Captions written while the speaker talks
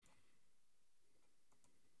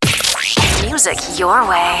music your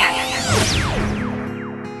way.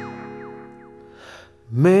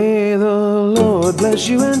 May the Lord bless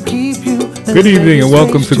you and keep you. Good evening and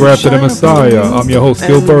welcome to Grafted and Messiah. I'm your host,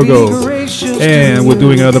 Gil Burgos, and we're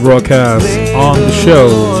doing another broadcast on the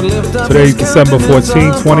show. Today's December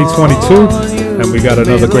 14, 2022, and we got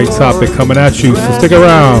another great topic coming at you, so stick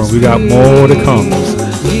around. We got more to come.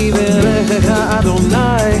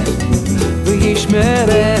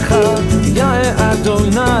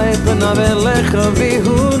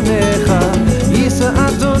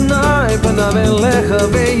 Adonai panav elecha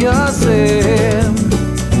v'yasem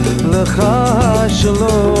lecha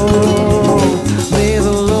shalom. May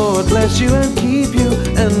the Lord bless you and keep you,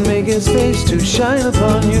 and make His face to shine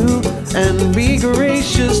upon you, and be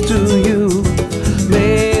gracious to you.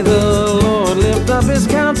 May the Lord lift up His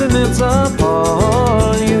countenance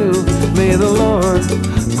upon you. May the Lord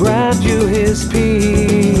grant you His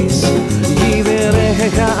peace.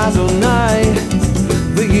 Yiverecha Adonai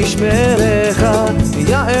v'yishmerecha,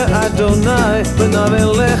 Ya'er Adonai panav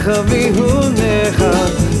elecha v'hunecha,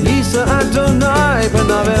 Yisa Adonai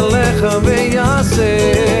panav elecha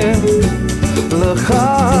v'yaseh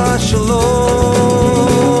lecha shalom.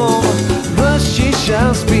 Thus she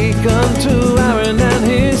shall speak unto Aaron and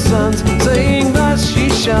his sons, saying, thus she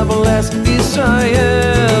shall bless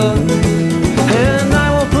Israel. And I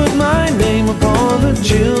will put my name upon the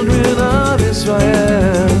children of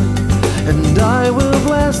Israel, and I will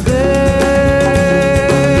bless them.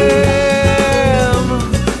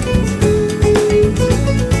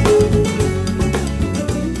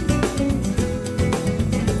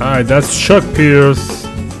 Alright, that's Chuck Pierce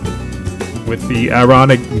with the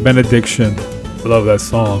Aaronic Benediction. Love that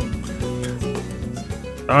song.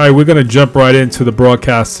 Alright, we're going to jump right into the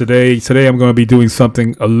broadcast today. Today I'm going to be doing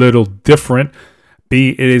something a little different.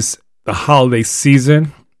 It is the holiday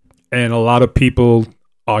season, and a lot of people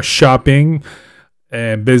are shopping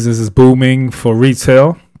and business is booming for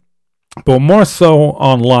retail, but more so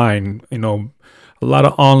online. You know, a lot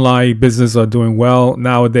of online business are doing well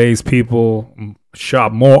nowadays. People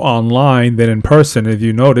shop more online than in person. If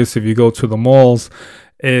you notice, if you go to the malls,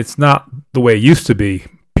 it's not the way it used to be.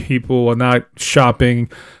 People are not shopping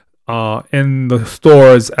in the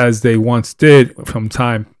stores as they once did from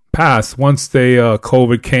time past. Once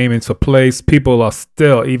COVID came into place, people are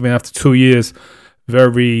still, even after 2 years,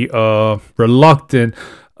 very reluctant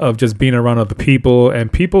of just being around other people,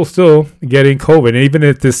 and people still getting COVID. And even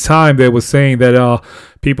at this time, they were saying that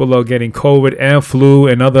people are getting COVID and flu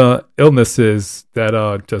and other illnesses that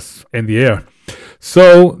are just in the air.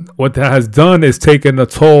 So what that has done is taken a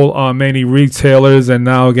toll on many retailers, and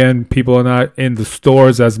now again, people are not in the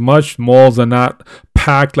stores as much. Malls are not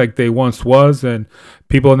packed like they once was, and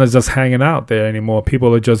people are not just hanging out there anymore.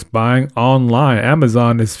 People are just buying online.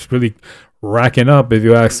 Amazon is really racking up, if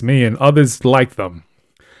you ask me, and others like them.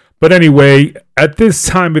 But anyway, at this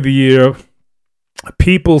time of the year,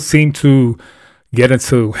 people seem to get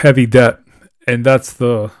into heavy debt, and that's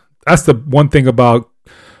the one thing about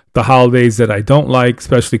the holidays that I don't like,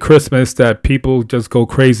 especially Christmas, that people just go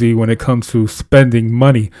crazy when it comes to spending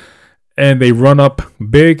money, and they run up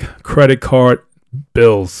big credit card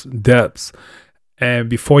bills, debts. And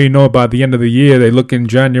before you know it, by the end of the year, they look in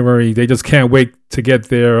January, they just can't wait to get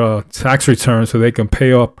their tax return so they can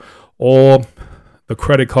pay up all the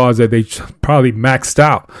credit cards that they probably maxed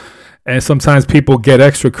out. And sometimes people get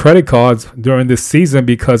extra credit cards during this season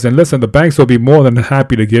because, and listen, the banks will be more than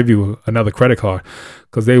happy to give you another credit card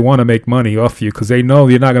because they want to make money off you, because they know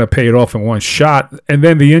you're not going to pay it off in one shot. And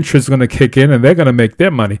then the interest is going to kick in and they're going to make their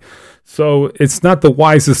money. So it's not the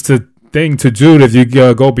wisest thing to do if you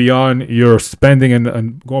go beyond your spending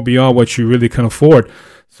and go beyond what you really can afford.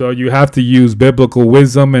 So you have to use biblical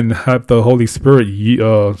wisdom and have the Holy Spirit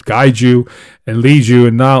guide you and lead you.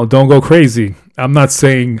 And now don't go crazy. I'm not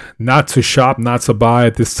saying not to shop, not to buy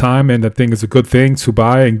at this time. And I think it's a good thing to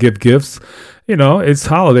buy and give gifts. You know, it's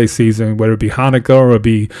holiday season, whether it be Hanukkah or it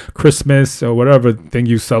be Christmas or whatever thing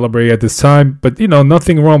you celebrate at this time. But, you know,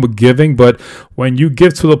 nothing wrong with giving. But when you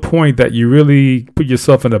give to the point that you really put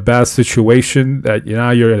yourself in a bad situation, that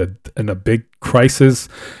you're in a big crisis,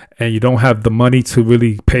 and you don't have the money to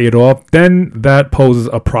really pay it off, then that poses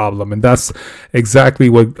a problem. And that's exactly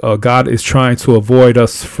what God is trying to avoid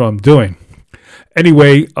us from doing.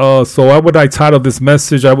 Anyway, so what would I title this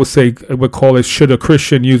message? I would call it, Should a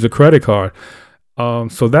Christian Use a Credit Card?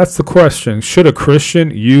 So that's the question. Should a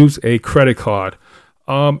Christian use a credit card?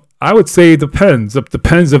 I would say it depends. It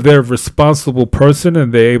depends if they're a responsible person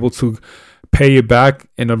and they're able to pay it back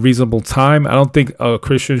in a reasonable time. I don't think a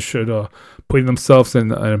Christian should put themselves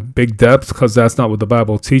in big debts, because that's not what the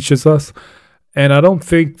Bible teaches us. And I don't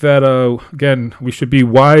think that, again, we should be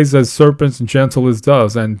wise as serpents and gentle as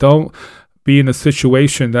doves. And don't be in a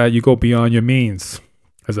situation that you go beyond your means,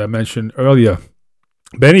 as I mentioned earlier.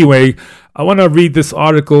 But anyway, I want to read this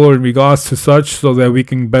article in regards to such so that we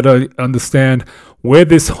can better understand where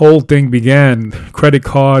this whole thing began. Credit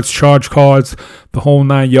cards, charge cards, the whole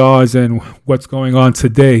 9 yards, and what's going on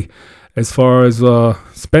today as far as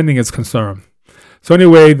spending is concerned. So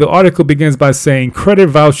anyway, the article begins by saying credit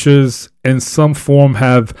vouchers in some form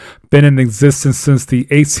have been in existence since the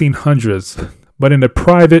 1800s, but in a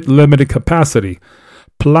private, limited capacity.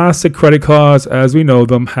 Plastic credit cards, as we know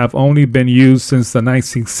them, have only been used since the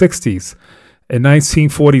 1960s. In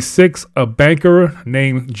 1946, a banker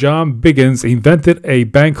named John Biggins invented a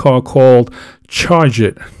bank card called Charge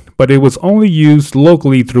It, but it was only used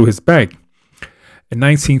locally through his bank. In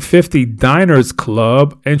 1950, Diners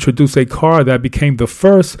Club introduced a card that became the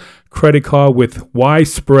first credit card with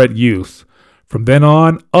widespread use. From then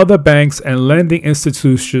on, other banks and lending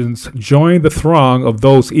institutions joined the throng of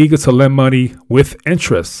those eager to lend money with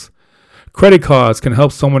interest. Credit cards can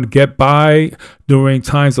help someone get by during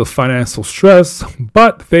times of financial stress,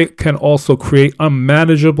 but they can also create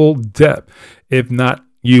unmanageable debt if not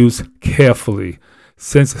used carefully.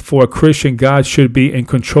 Since for a Christian, God should be in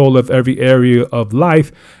control of every area of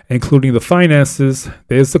life, including the finances,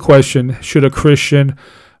 there's the question, should a Christian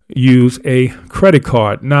use a credit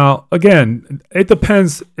card? Now, again, it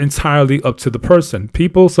depends entirely up to the person.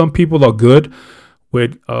 Some people are good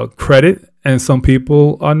with credit, and some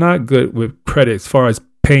people are not good with credit as far as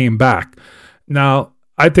paying back. Now,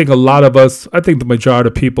 I think the majority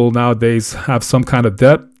of people nowadays have some kind of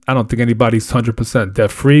debt. I don't think anybody's 100%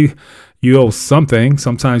 debt free. You owe something.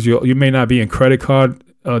 Sometimes you may not be in credit card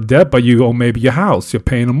debt, but you owe maybe your house. You're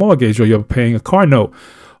paying a mortgage, or you're paying a car note,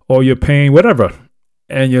 or you're paying whatever.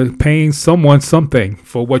 And you're paying someone something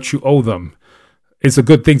for what you owe them. It's a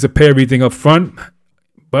good thing to pay everything up front,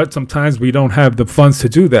 but sometimes we don't have the funds to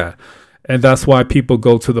do that. And that's why people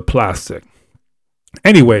go to the plastic.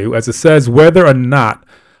 Anyway, as it says, whether or not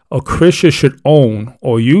a Christian should own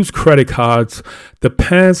or use credit cards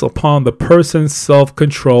depends upon the person's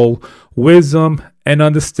self-control, wisdom, and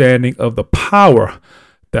understanding of the power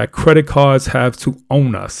that credit cards have to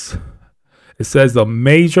own us. It says the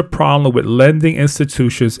major problem with lending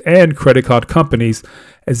institutions and credit card companies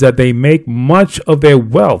is that they make much of their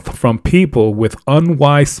wealth from people with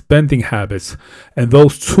unwise spending habits and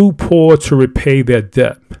those too poor to repay their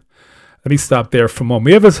debt. Let me stop there for a moment.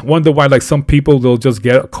 You ever wonder why, like, some people, they'll just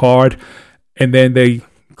get a card and then they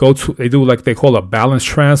do like they call a balance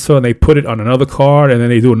transfer, and they put it on another card, and then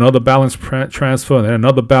they do another balance transfer, and then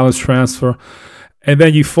another balance transfer. And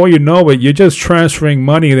then before you know it, you're just transferring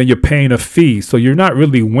money and then you're paying a fee. So you're not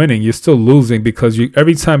really winning. You're still losing, because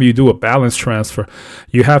every time you do a balance transfer,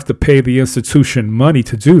 you have to pay the institution money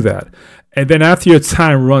to do that. And then after your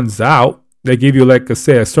time runs out, they give you, like I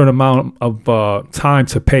say, a certain amount of time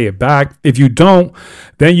to pay it back. If you don't,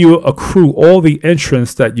 then you accrue all the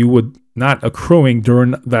interest that you would not accruing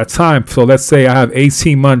during that time. So let's say I have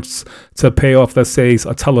 18 months to pay off, let's say,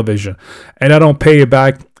 a television, and I don't pay it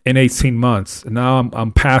back in 18 months. Now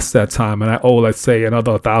I'm past that time, and I owe, let's say,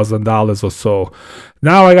 another $1,000 or so.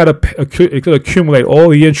 Now I got to accumulate all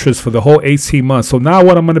the interest for the whole 18 months. So now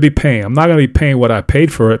what I'm going to be paying? I'm not going to be paying what I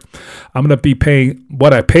paid for it. I'm going to be paying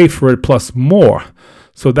what I paid for it plus more.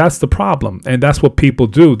 So that's the problem. And that's what people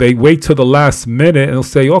do. They wait till the last minute and they'll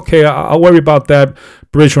say, okay, I'll worry about that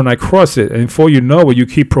bridge when I cross it. And before you know it, you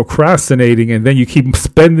keep procrastinating, and then you keep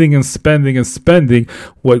spending and spending and spending.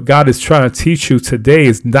 What God is trying to teach you today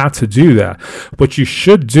is not to do that. What you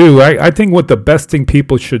should do, I think what the best thing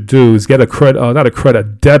people should do is get a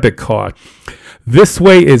debit card. This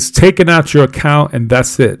way it's taken out your account and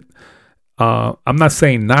that's it. I'm not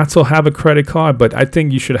saying not to have a credit card, but I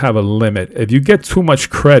think you should have a limit. If you get too much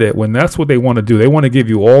credit, when that's what they want to do, they want to give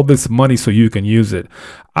you all this money so you can use it.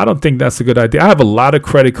 I don't think that's a good idea. I have a lot of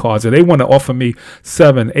credit cards, and they want to offer me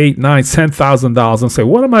 $7,000, $8,000, $9,000, $10,000 and say,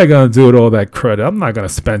 what am I going to do with all that credit? I'm not going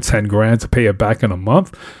to spend $10,000 to pay it back in a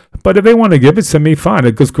month. But if they want to give it to me, fine.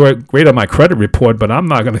 It goes great on my credit report, but I'm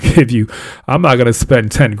not going to spend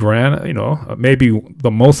 $10,000. You know, maybe the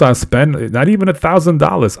most I spend, not even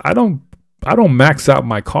 $1,000. I don't max out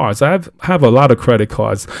my cards. I have a lot of credit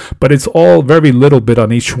cards, but it's all very little bit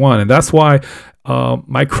on each one. And that's why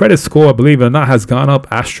my credit score, believe it or not, has gone up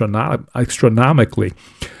astronomically.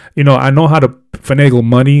 You know, I know how to finagle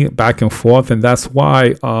money back and forth, and that's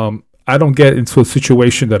why I don't get into a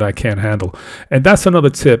situation that I can't handle. And that's another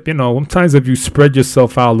tip. Sometimes if you spread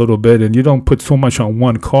yourself out a little bit and you don't put so much on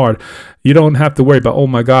one card, you don't have to worry about, oh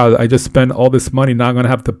my God, I just spent all this money. Now I'm going to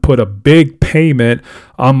have to put a big payment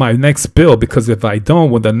on my next bill, because if I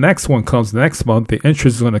don't, when the next one comes next month, the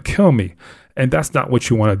interest is going to kill me. And that's not what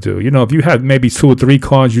you want to do. If you have maybe 2 or 3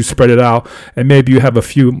 cards, you spread it out, and maybe you have a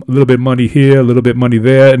little bit money here, a little bit money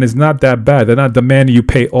there, and it's not that bad. They're not demanding you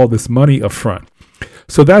pay all this money up front.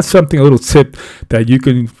 So that's something, a little tip that you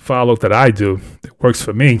can follow that I do. It works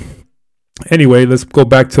for me. Anyway, let's go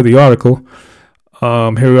back to the article.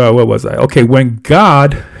 Where was I? Okay, when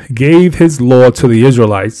God gave his law to the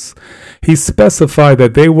Israelites, he specified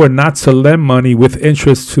that they were not to lend money with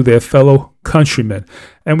interest to their fellow countrymen.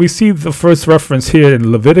 And we see the first reference here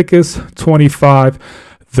in Leviticus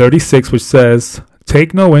 25:36, which says,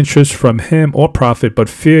 "Take no interest from him or profit, but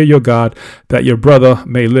fear your God, that your brother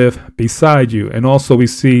may live beside you." And also we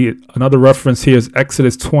see another reference here is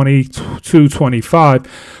Exodus 22:25,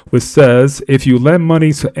 which says, "If you lend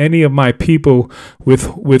money to any of my people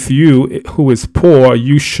with you who is poor,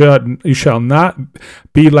 you shall not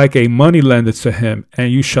be like a money lender to him,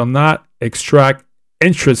 and you shall not extract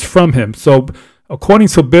interest from him." So according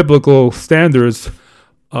to biblical standards,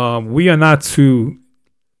 we are not to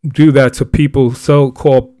do that to people,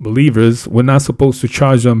 so-called believers. We're not supposed to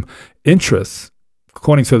charge them interest,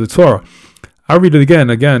 according to the Torah. I'll read it again.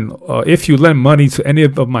 If you lend money to any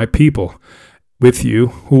of my people with you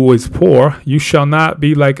who is poor, you shall not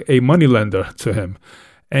be like a money lender to him,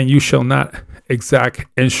 and you shall not exact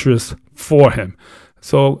interest for him.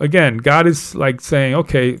 So again, God is like saying,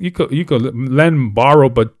 okay, you could lend and borrow,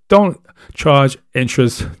 but don't charge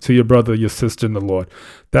interest to your brother, your sister in the Lord.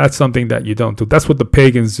 That's something that you don't do. That's what the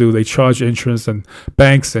pagans do. They charge interest, and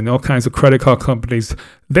banks and all kinds of credit card companies,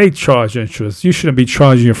 they charge interest. You shouldn't be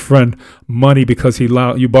charging your friend money because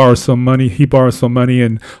you borrow some money, he borrows some money,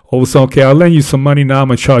 and all of a sudden, okay, I'll lend you some money, now I'm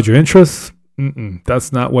going to charge you interest.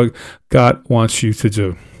 That's not what God wants you to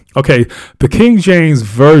do. Okay, the King James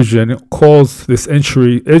Version calls this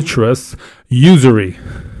interest usury,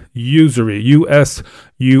 U-S-U-R-I.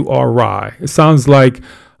 It sounds like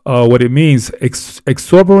what it means,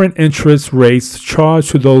 exorbitant interest rates charged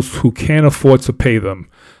to those who can't afford to pay them.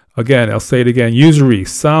 Again, I'll say it again, usury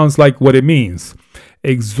sounds like what it means.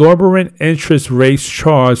 Exorbitant interest rates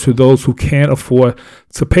charged to those who can't afford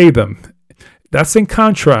to pay them. That's in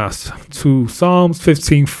contrast to Psalms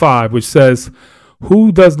 15:5, which says,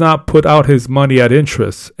 "Who does not put out his money at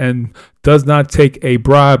interest and does not take a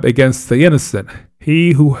bribe against the innocent?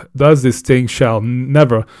 He who does this thing shall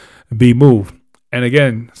never be moved." And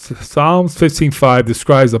again, Psalms 15:5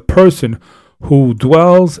 describes a person who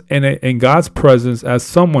dwells in God's presence as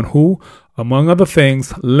someone who, among other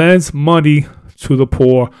things, lends money to the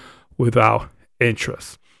poor without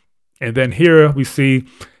interest. And then here we see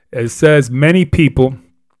it says many people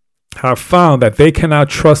have found that they cannot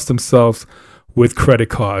trust themselves with credit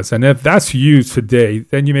cards. And if that's you today,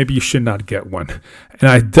 then maybe you should not get one. And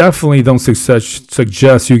I definitely don't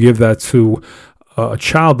suggest you give that to a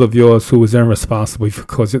child of yours who is irresponsible,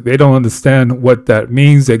 because they don't understand what that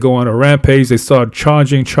means. They go on a rampage. They start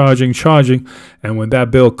charging. And when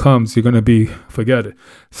that bill comes, you're going to forget it.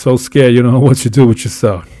 So scared, you don't know what to do with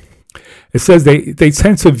yourself. It says they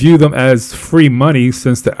tend to view them as free money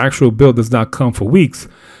since the actual bill does not come for weeks.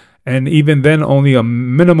 And even then, only a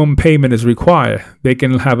minimum payment is required. They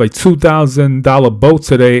can have a $2,000 boat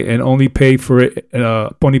today and only pay for it,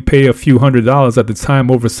 only pay a few $100s at the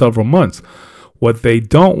time over several months. What they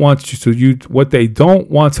don't want to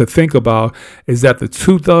think about is that the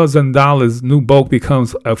 $2,000 new boat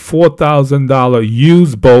becomes a $4,000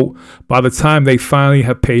 used boat by the time they finally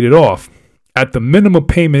have paid it off at the minimum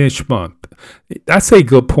payment each month. That's a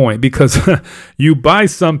good point, because you buy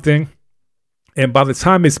something, and by the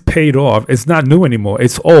time it's paid off, it's not new anymore.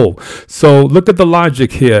 It's old. So look at the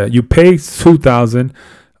logic here. You pay $2,000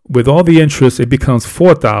 with all the interest, it becomes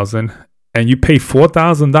 $4,000, and you pay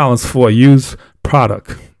 $4,000 for a used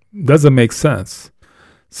product. Doesn't make sense.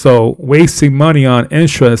 So wasting money on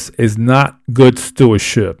interest is not good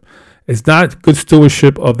stewardship. It's not good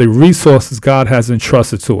stewardship of the resources God has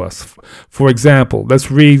entrusted to us. For example, let's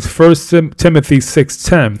read 1 Timothy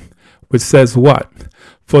 6:10, which says what?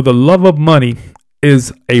 "For the love of money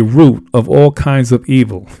is a root of all kinds of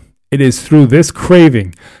evil. It is through this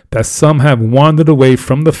craving that some have wandered away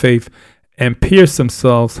from the faith and pierced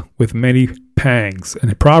themselves with many pangs."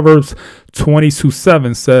 And Proverbs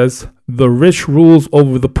 22:7 says, "The rich rules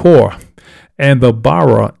over the poor, and the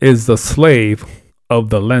borrower is the slave of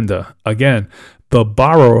the lender." Again, the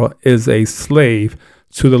borrower is a slave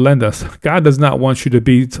to the lender. God does not want you to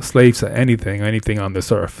be slaves to anything on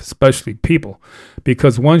this earth, especially people,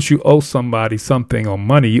 because once you owe somebody something or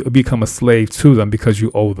money, you become a slave to them because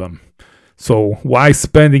you owe them. So wise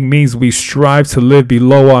spending means we strive to live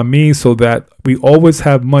below our means so that we always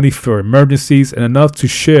have money for emergencies and enough to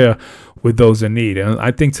share with those in need. And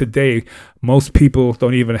I think today, most people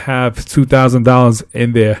don't even have $2,000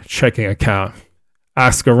 in their checking account.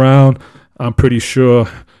 Ask around, I'm pretty sure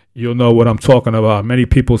you'll know what I'm talking about. Many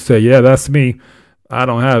people say, yeah, that's me. I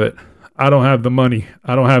don't have it. I don't have the money.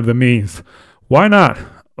 I don't have the means. Why not?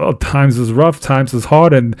 Well, times is rough. Times is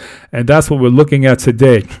hard. And that's what we're looking at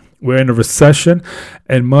today. We're in a recession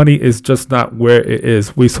and money is just not where it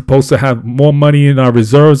is. We're supposed to have more money in our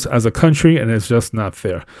reserves as a country, and it's just not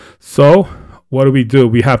there. So what do?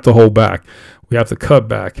 We have to hold back. We have to cut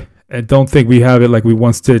back. And don't think we have it like we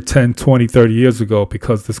once did 10, 20, 30 years ago,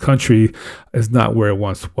 because this country is not where it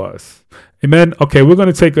once was. Amen. Okay, we're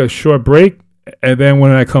going to take a short break. And then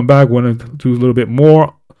when I come back, we're going to do a little bit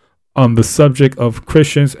more on the subject of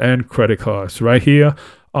Christians and credit cards right here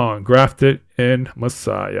on Grafted in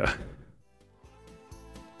Messiah.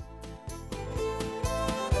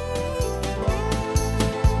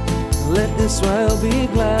 Let Israel be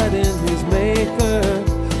glad in his maker.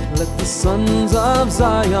 Let the sons of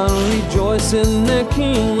Zion rejoice in their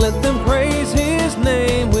king. Let them praise his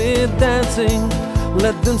name with dancing.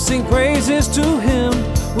 Let them sing praises to him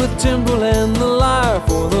with timbrel and the lyre.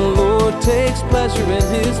 For the Lord takes pleasure in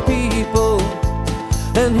his people,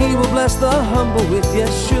 and he will bless the humble with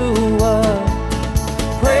Yeshua.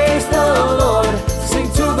 Praise the Lord, sing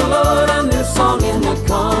to the Lord a new song in the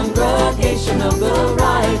congregation of the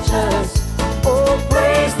righteous. Oh,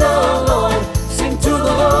 praise the Lord, sing to the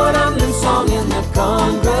Lord a new song in the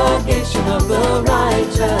congregation of the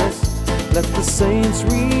righteous. Let the saints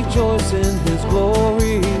rejoice in his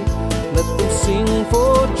glory. Let them sing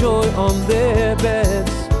for joy on their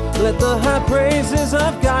beds. Let the high praises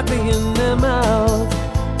of God be in their mouth,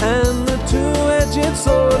 and the two-edged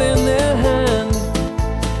sword in their hand.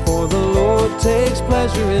 For the Lord takes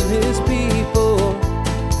pleasure in his people,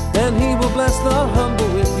 and he will bless the humble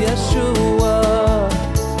with Yeshua.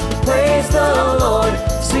 Praise the Lord,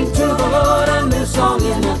 sing to the Lord a new song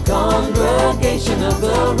in the congregation of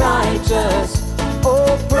the righteous.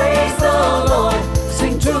 Oh, praise the Lord,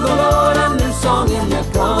 sing to the Lord a new song in the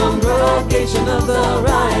congregation of the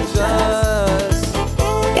righteous.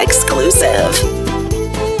 Exclusive.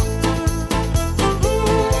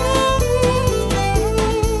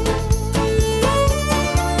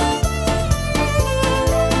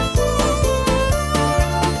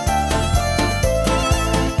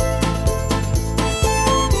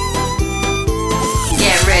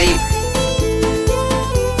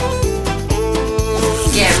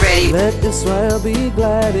 Let Israel be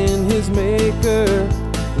glad in his maker.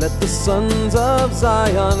 Let the sons of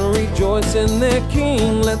Zion rejoice in their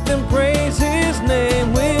king. Let them praise his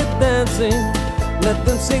name with dancing. Let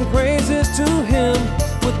them sing praises to him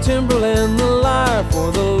with timbrel and the lyre.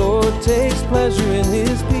 For the Lord takes pleasure in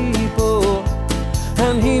his people,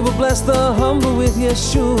 and he will bless the humble with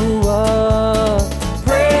Yeshua.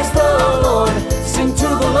 Praise the Lord, sing to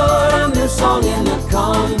the Lord a new song in the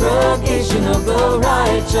congregation of the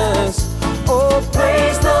righteous. Oh,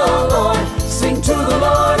 praise the Lord, sing to the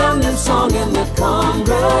Lord a new song in the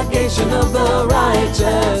congregation of the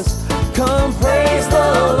righteous. Come praise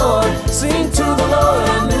the Lord, sing to the Lord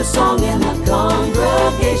a new song in the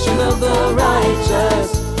congregation of the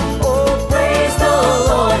righteous. Oh, praise the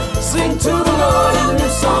Lord, sing to the Lord a new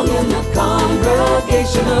song in the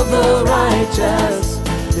congregation of the righteous.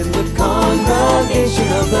 In the congregation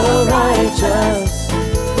of the righteous,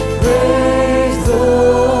 praise the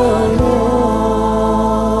Lord.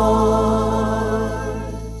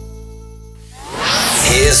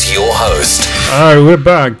 Here's your host. All right, we're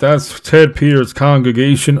back. That's Ted Peters'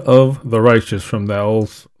 Congregation of the Righteous from that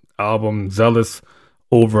old album, Zealous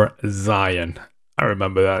Over Zion. I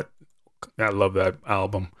remember that. I love that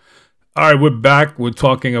album. All right, we're back. We're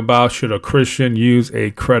talking about, should a Christian use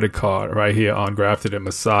a credit card, right here on Grafted in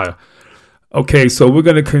Messiah. Okay, so we're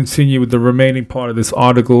going to continue with the remaining part of this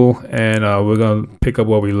article, and we're going to pick up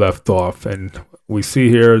where we left off. And we see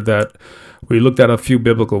here that we looked at a few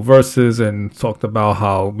biblical verses and talked about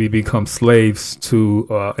how we become slaves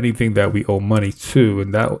to anything that we owe money to,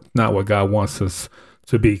 and that's not what God wants us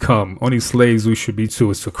to become. Only slaves we should be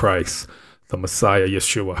to is to Christ, the Messiah,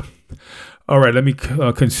 Yeshua. All right, let me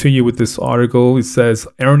continue with this article. It says,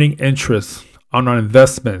 earning interest on our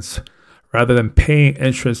investments rather than paying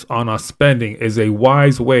interest on our spending is a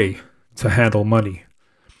wise way to handle money.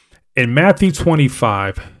 In Matthew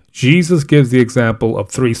 25, Jesus gives the example of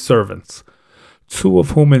three servants. two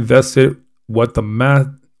of whom invested what the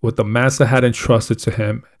master had entrusted to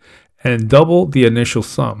him and doubled the initial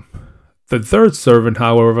sum. The third servant,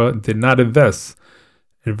 however, did not invest.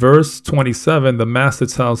 In verse 27, the master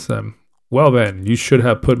tells him, well then, you should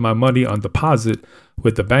have put my money on deposit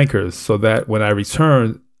with the bankers so that when I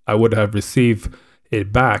return, I would have received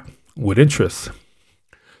it back with interest.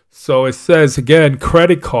 So it says again,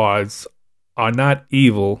 credit cards are not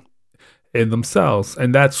evil in themselves.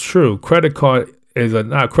 And that's true. Credit card is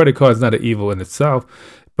not an evil in itself,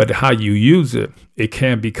 but how you use it, it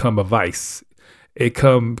can become a vice. It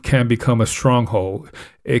can become a stronghold.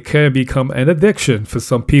 It can become an addiction for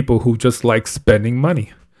some people who just like spending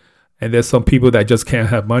money. And there's some people that just can't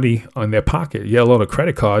have money on their pocket. You load a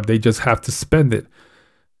credit card, they just have to spend it.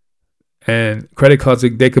 And credit cards,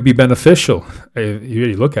 they could be beneficial. If you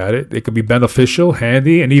really look at it, they could be beneficial,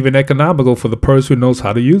 handy, and even economical for the person who knows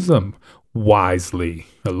how to use them wisely.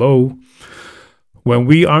 Hello? When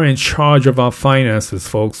we are in charge of our finances,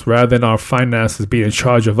 folks, rather than our finances being in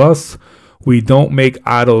charge of us, we don't make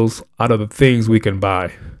idols out of the things we can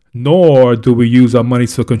buy, nor do we use our money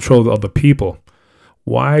to control other people.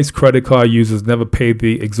 Wise credit card users never pay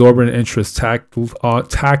the exorbitant interest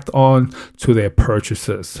tacked on to their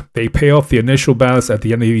purchases. They pay off the initial balance at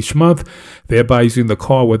the end of each month, thereby using the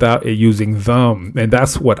card without it using them. And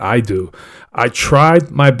that's what I do. I tried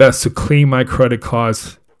my best to clean my credit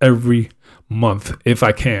cards every month if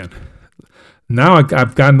I can. Now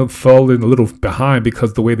I've gotten fallen a little behind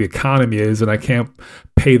because the way the economy is, and I can't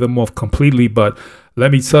pay them off completely. But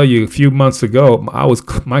let me tell you, a few months ago, all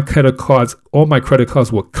my credit cards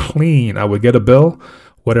were clean. I would get a bill,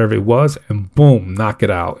 whatever it was, and boom, knock it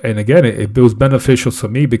out. And again, it was beneficial to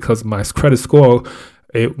me because my credit score,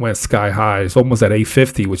 it went sky high. It's almost at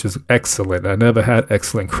 850, which is excellent. I never had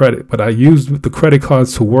excellent credit, but I used the credit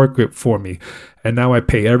cards to work it for me. And now I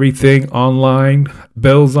pay everything online,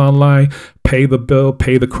 bills online, pay the bill,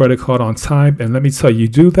 pay the credit card on time. And let me tell you,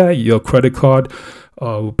 do that, your credit card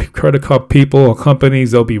people or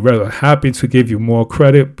companies, they'll be rather happy to give you more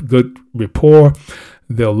credit, good rapport.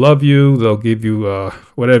 They'll love you. They'll give you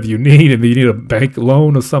whatever you need. If you need a bank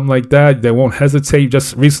loan or something like that, they won't hesitate.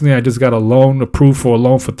 Just recently, I just got a loan approved for a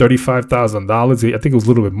loan for $35,000. I think it was a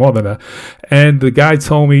little bit more than that. And the guy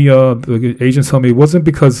told me, the agent told me, it wasn't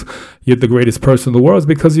because you're the greatest person in the world. It's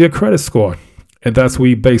because of your credit score. And that's what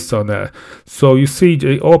we based on that. So you see,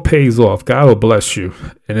 it all pays off. God will bless you.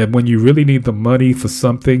 And then when you really need the money for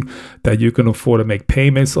something that you can afford to make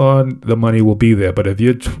payments on, the money will be there. But if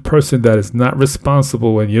you're a person that is not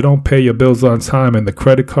responsible and you don't pay your bills on time and the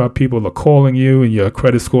credit card people are calling you and your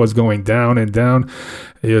credit score is going down and down,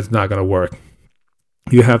 it's not going to work.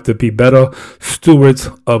 You have to be better stewards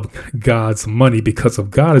of God's money because if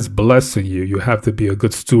God is blessing you, you have to be a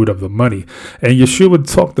good steward of the money. And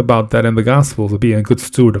Yeshua talked about that in the Gospels, of being a good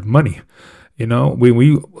steward of money. You know,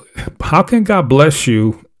 how can God bless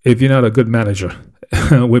you if you're not a good manager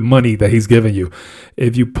with money that he's given you?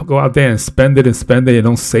 If you go out there and spend it and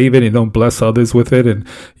don't save it and don't bless others with it and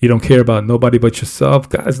you don't care about nobody but yourself,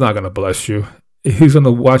 God's not going to bless you. He's going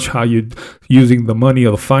to watch how you're using the money or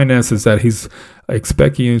the finances that he's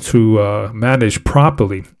expecting you to manage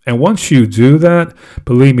properly. And once you do that,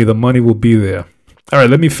 believe me, the money will be there. All right,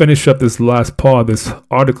 let me finish up this last part of this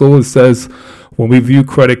article. It says, when we view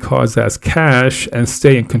credit cards as cash and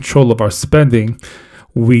stay in control of our spending,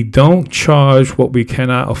 we don't charge what we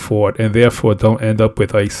cannot afford and therefore don't end up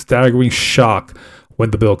with a staggering shock when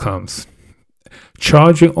the bill comes.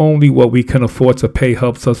 Charging only what we can afford to pay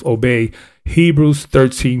helps us obey Hebrews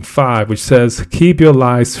 13:5, which says, keep your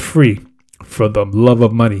lives free for the love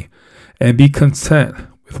of money and be content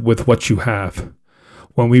with what you have.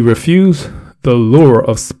 When we refuse the lure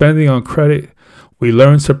of spending on credit, we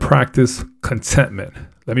learn to practice contentment.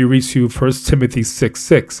 Let me read to you 1 Timothy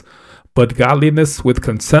 6:6. But godliness with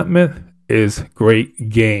contentment is great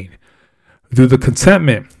gain. Through the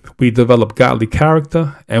contentment, we develop godly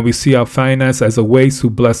character and we see our finance as a way to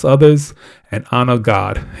bless others and honor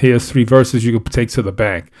God. Here's 3 verses you can take to the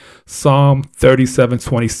bank. Psalm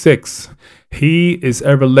 37:26. He is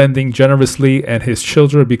ever lending generously and his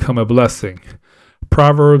children become a blessing.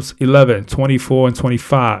 Proverbs 11:24 and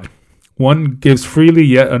 25. One gives freely,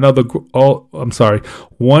 yet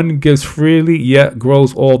One gives freely, yet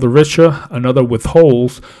grows all the richer. Another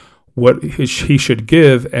withholds what he should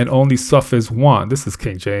give and only suffers want. This is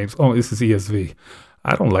King James. Oh, this is ESV.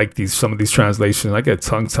 I don't like some of these translations. I get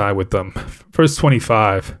tongue-tied with them. Verse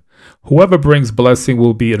 25. Whoever brings blessing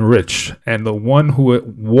will be enriched, and the one who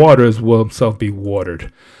waters will himself be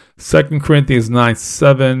watered. 2 Corinthians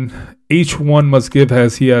 9:7. Each one must give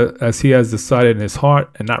as he has decided in his heart,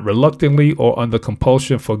 and not reluctantly or under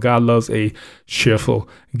compulsion, for God loves a cheerful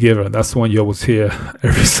giver. That's the one you always hear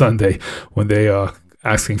every Sunday when they are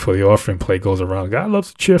asking for the offering plate goes around. God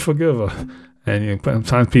loves a cheerful giver. And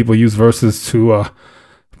sometimes people use verses to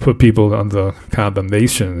put people under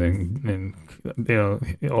condemnation and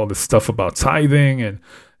all this stuff about tithing and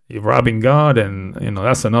you're robbing God, and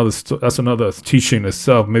that's another teaching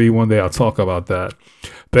itself. Maybe one day I'll talk about that.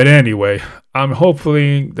 But anyway, I'm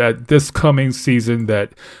hoping that this coming season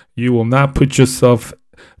that you will not put yourself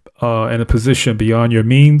in a position beyond your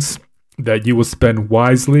means, that you will spend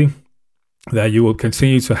wisely, that you will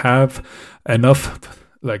continue to have enough,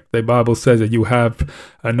 like the Bible says, that you have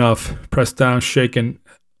enough, pressed down, shaken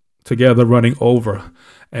together, running over.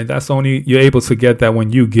 And that's only, you're able to get that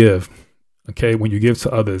when you give. Okay, when you give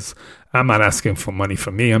to others. I'm not asking for money for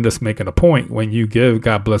me. I'm just making a point. When you give,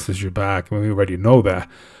 God blesses you back. We already know that.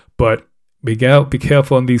 But be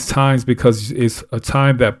careful in these times, because it's a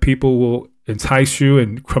time that people will entice you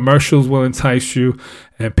and commercials will entice you.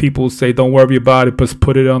 And people say, don't worry about it, just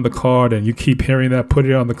put it on the card. And you keep hearing that, put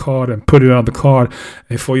it on the card and put it on the card.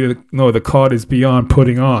 And before you know, the card is beyond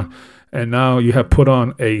putting on. And now you have put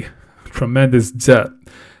on a tremendous debt.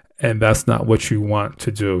 And that's not what you want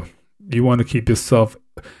to do. You want to keep yourself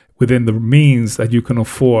within the means that you can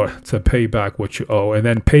afford to pay back what you owe, and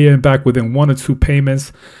then pay it back within 1 or 2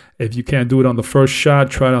 payments. If you can't do it on the first shot,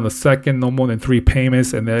 try it on the second, no more than 3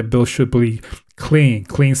 payments, and that bill should be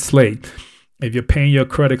clean slate. If you're paying your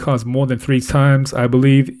credit cards more than 3 times, I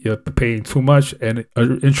believe you're paying too much, and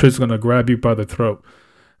interest is going to grab you by the throat.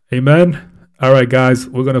 Amen. All right, guys,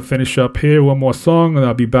 we're going to finish up here. One more song, and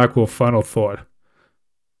I'll be back with a final thought.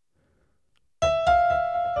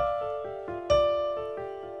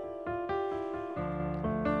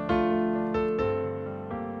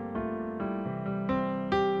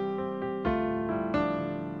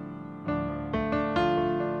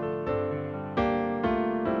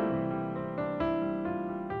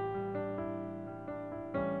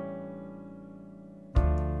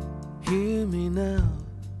 Hear me now,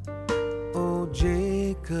 O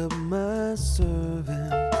Jacob, my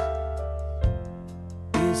servant,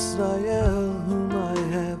 Israel, whom I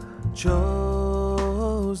have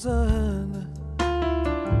chosen.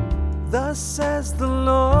 Thus says the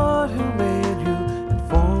Lord, who made you and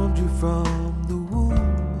formed you from the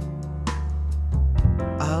womb.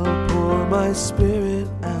 I'll pour my spirit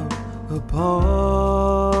out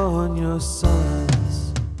upon your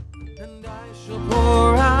sons, and I shall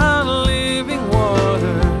pour out living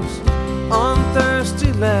waters on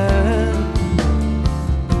thirsty land,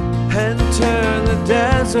 and turn the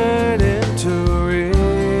desert into rivers.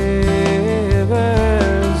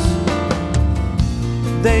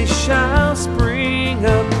 They shall spring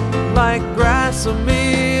up like grass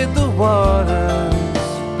amid the waters,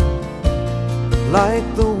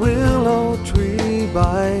 like the willow tree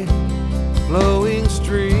by flowing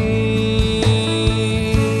streams.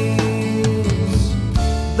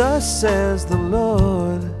 Thus says the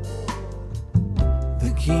Lord,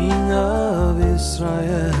 the King of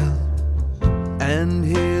Israel, and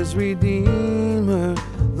his Redeemer,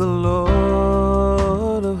 the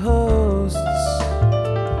Lord of hosts.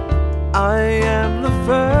 I am the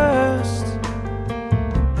first,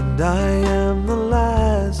 and I am the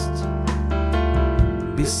last.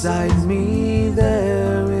 Beside me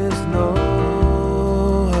there is no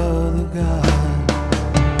other God.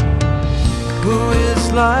 Who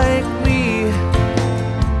is like me?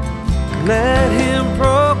 Let him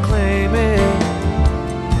proclaim it.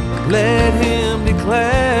 Let him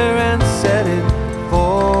declare and set it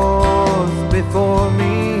forth before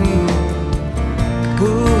me.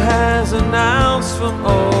 Who has announced from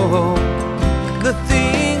old the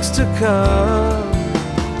things to come?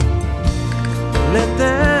 Let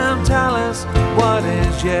them tell us what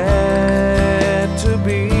is yet to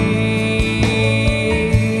be.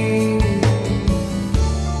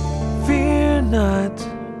 Fear not,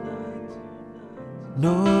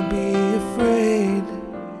 nor be afraid.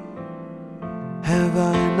 Have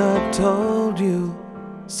I not told you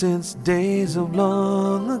since days of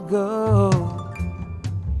long ago?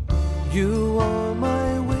 You are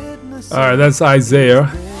my witness. All right, that's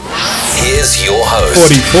Isaiah. Here's your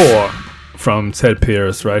host, 44 from Ted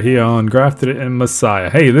Pierce right here on Grafted in Messiah.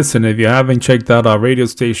 Hey, listen, if you haven't checked out our radio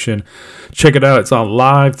station, check it out. It's on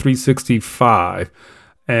Live 365.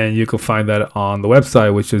 And you can find that on the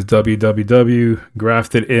website, which is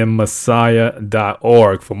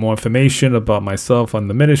www.graftedinmessiah.org. For more information about myself on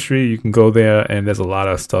the ministry, you can go there, and there's a lot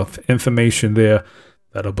of stuff, information there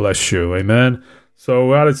that'll bless you. Amen. So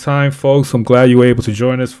we're out of time, folks. I'm glad you were able to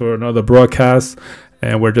join us for another broadcast.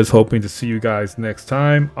 And we're just hoping to see you guys next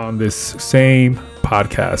time on this same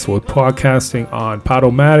podcast. We're podcasting on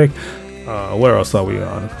Podomatic. Where else are we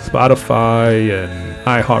on? Spotify and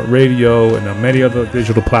iHeartRadio and many other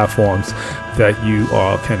digital platforms that you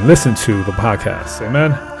all can listen to the podcast.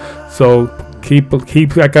 Amen. So keep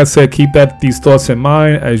like I said, keep these thoughts in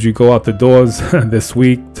mind as you go out the doors this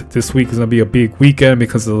week. This week is gonna be a big weekend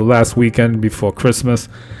because of the last weekend before Christmas,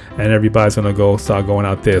 and everybody's gonna start going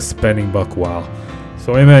out there spending buck wild.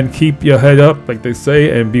 So amen, keep your head up like they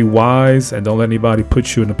say, and be wise, and don't let anybody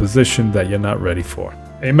put you in a position that you're not ready for.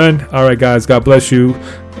 Amen. All right, guys, God bless you.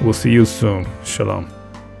 We'll see you soon. Shalom.